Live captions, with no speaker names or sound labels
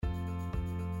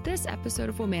This episode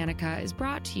of Womanica is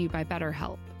brought to you by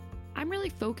BetterHelp. I'm really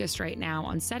focused right now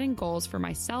on setting goals for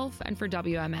myself and for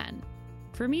WMN.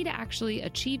 For me to actually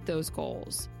achieve those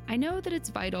goals, I know that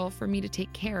it's vital for me to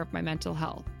take care of my mental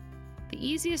health. The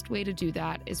easiest way to do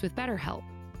that is with BetterHelp.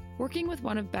 Working with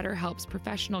one of BetterHelp's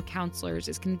professional counselors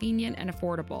is convenient and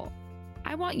affordable.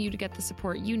 I want you to get the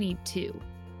support you need too,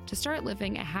 to start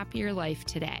living a happier life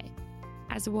today.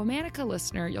 As a Womanica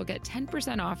listener, you'll get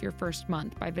 10% off your first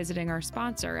month by visiting our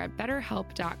sponsor at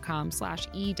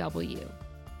betterhelp.com/EW.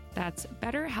 That's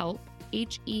BetterHelp,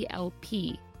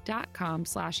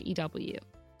 HELP.com/EW.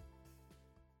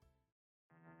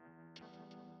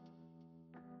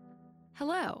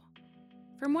 Hello.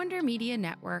 From Wonder Media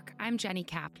Network, I'm Jenny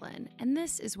Kaplan, and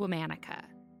this is Womanica.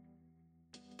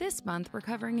 This month, we're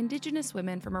covering Indigenous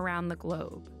women from around the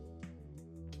globe.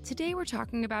 Today, we're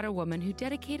talking about a woman who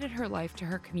dedicated her life to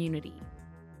her community.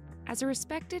 As a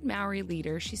respected Maori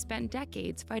leader, she spent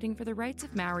decades fighting for the rights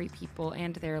of Maori people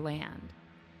and their land.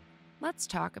 Let's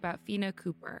talk about Whina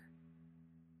Cooper.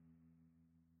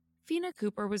 Whina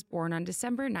Cooper was born on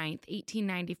December 9,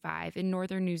 1895, in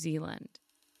northern New Zealand.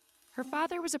 Her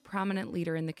father was a prominent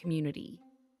leader in the community.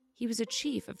 He was a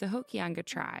chief of the Hokianga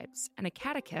tribes and a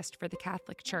catechist for the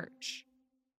Catholic Church.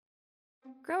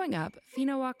 Growing up,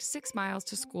 Whina walked 6 miles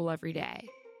to school every day.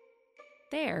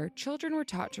 There, children were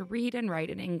taught to read and write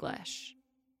in English.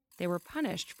 They were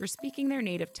punished for speaking their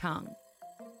native tongue.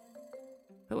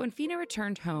 But when Whina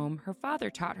returned home, her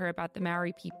father taught her about the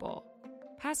Maori people,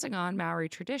 passing on Maori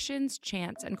traditions,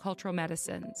 chants, and cultural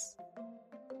medicines.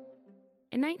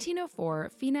 In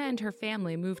 1904, Whina and her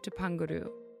family moved to Panguru.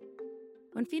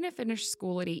 When Whina finished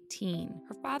school at 18,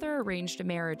 her father arranged a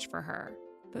marriage for her,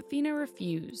 but Whina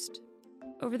refused.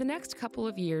 Over the next couple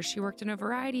of years, she worked in a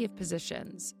variety of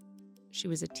positions. She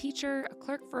was a teacher, a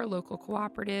clerk for a local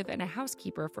cooperative, and a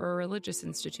housekeeper for a religious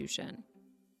institution.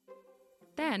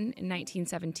 Then, in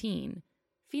 1917,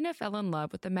 Whina fell in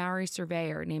love with a Maori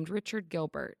surveyor named Richard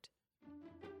Gilbert.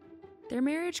 Their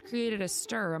marriage created a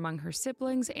stir among her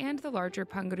siblings and the larger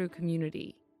Panguru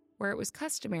community, where it was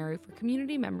customary for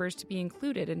community members to be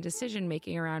included in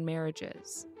decision-making around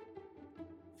marriages.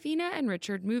 Whina and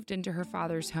Richard moved into her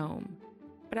father's home,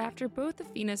 but after both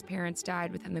of Whina's parents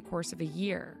died within the course of a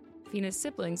year, Whina's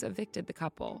siblings evicted the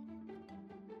couple.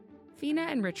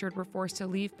 Whina and Richard were forced to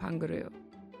leave Panguru.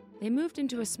 They moved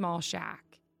into a small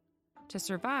shack. To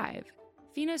survive,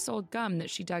 Whina sold gum that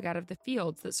she dug out of the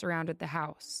fields that surrounded the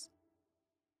house.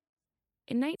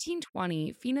 In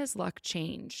 1920, Whina's luck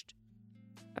changed.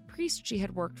 A priest she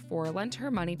had worked for lent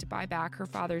her money to buy back her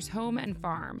father's home and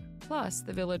farm, plus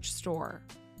the village store.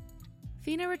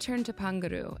 Whina returned to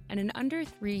Panguru, and in under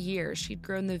 3 years, she'd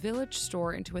grown the village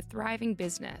store into a thriving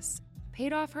business,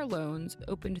 paid off her loans,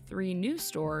 opened 3 new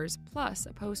stores, plus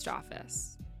a post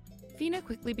office. Whina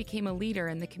quickly became a leader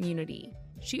in the community.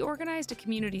 She organized a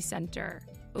community center,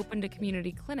 opened a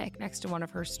community clinic next to one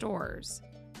of her stores,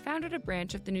 founded a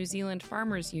branch of the New Zealand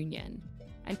Farmers Union,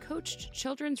 and coached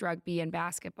children's rugby and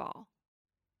basketball.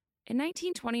 In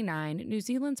 1929, New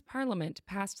Zealand's parliament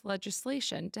passed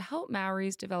legislation to help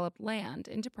Maoris develop land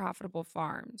into profitable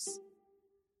farms.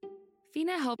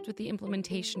 Whina helped with the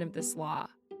implementation of this law,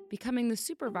 becoming the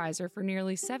supervisor for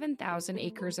nearly 7,000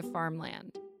 acres of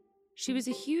farmland. She was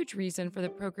a huge reason for the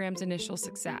program's initial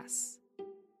success.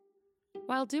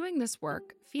 While doing this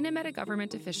work, Whina met a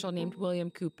government official named William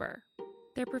Cooper.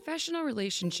 Their professional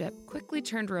relationship quickly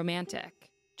turned romantic,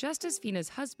 just as Whina's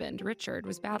husband, Richard,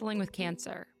 was battling with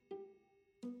cancer.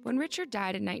 When Richard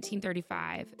died in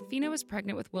 1935, Whina was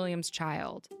pregnant with William's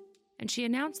child, and she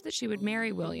announced that she would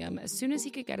marry William as soon as he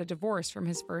could get a divorce from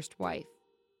his first wife.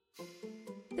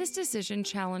 This decision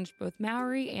challenged both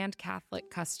Maori and Catholic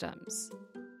customs,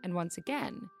 and once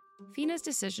again, Whina's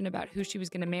decision about who she was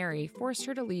going to marry forced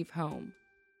her to leave home.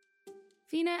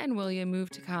 Whina and William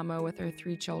moved to Kamo with her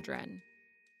 3 children.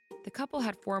 The couple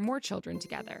had 4 more children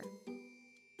together.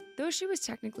 Though she was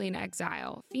technically in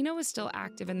exile, Whina was still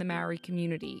active in the Maori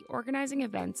community, organizing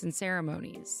events and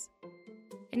ceremonies.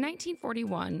 In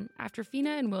 1941, after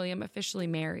Whina and William officially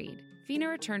married, Whina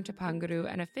returned to Panguru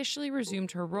and officially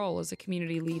resumed her role as a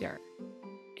community leader.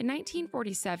 In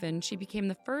 1947, she became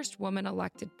the first woman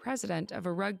elected president of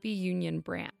a rugby union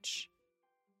branch.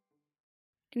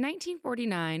 In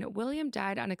 1949, William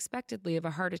died unexpectedly of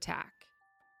a heart attack.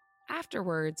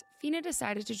 Afterwards, Whina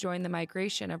decided to join the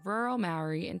migration of rural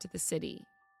Maori into the city.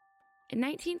 In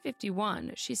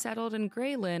 1951, she settled in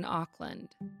Grey Lynn,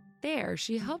 Auckland. There,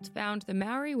 she helped found the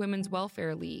Maori Women's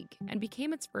Welfare League and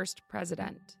became its first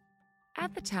president.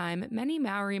 At the time, many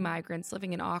Maori migrants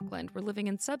living in Auckland were living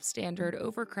in substandard,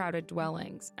 overcrowded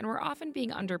dwellings and were often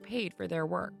being underpaid for their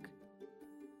work.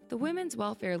 The Women's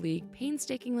Welfare League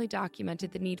painstakingly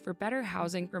documented the need for better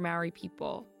housing for Maori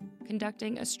people,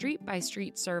 conducting a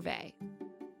street-by-street survey.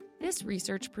 This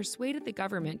research persuaded the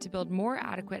government to build more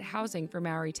adequate housing for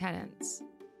Maori tenants.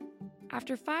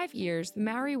 After 5 years, the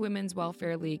Maori Women's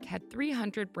Welfare League had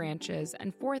 300 branches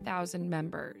and 4,000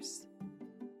 members.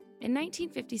 In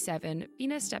 1957,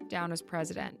 Whina stepped down as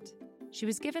president. She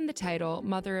was given the title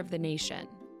Mother of the Nation.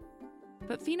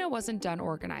 But Whina wasn't done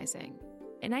organizing.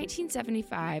 In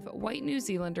 1975, white New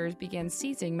Zealanders began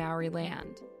seizing Maori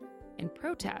land. In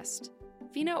protest,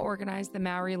 Whina organized the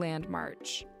Maori Land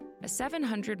March, a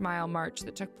 700-mile march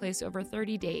that took place over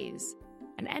 30 days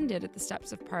and ended at the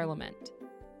steps of Parliament.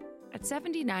 At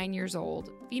 79 years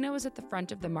old, Whina was at the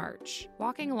front of the march,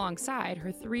 walking alongside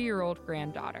her 3-year-old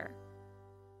granddaughter.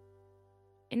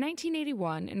 In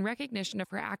 1981, in recognition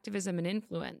of her activism and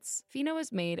influence, Whina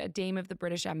was made a Dame of the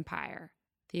British Empire,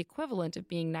 the equivalent of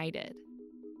being knighted.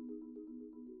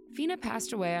 Whina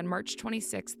passed away on March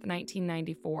 26,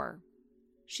 1994.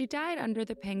 She died under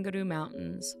the Pengaru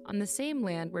Mountains, on the same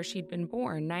land where she'd been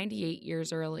born 98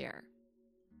 years earlier.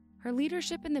 Her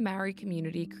leadership in the Maori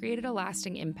community created a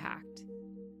lasting impact.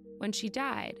 When she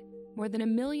died, more than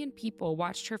 1 million people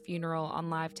watched her funeral on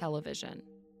live television.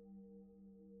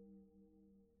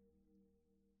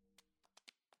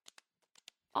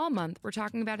 All month, we're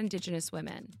talking about Indigenous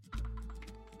women.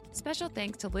 Special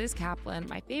thanks to Liz Kaplan,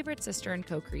 my favorite sister and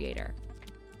co-creator.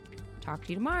 Talk to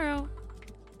you tomorrow.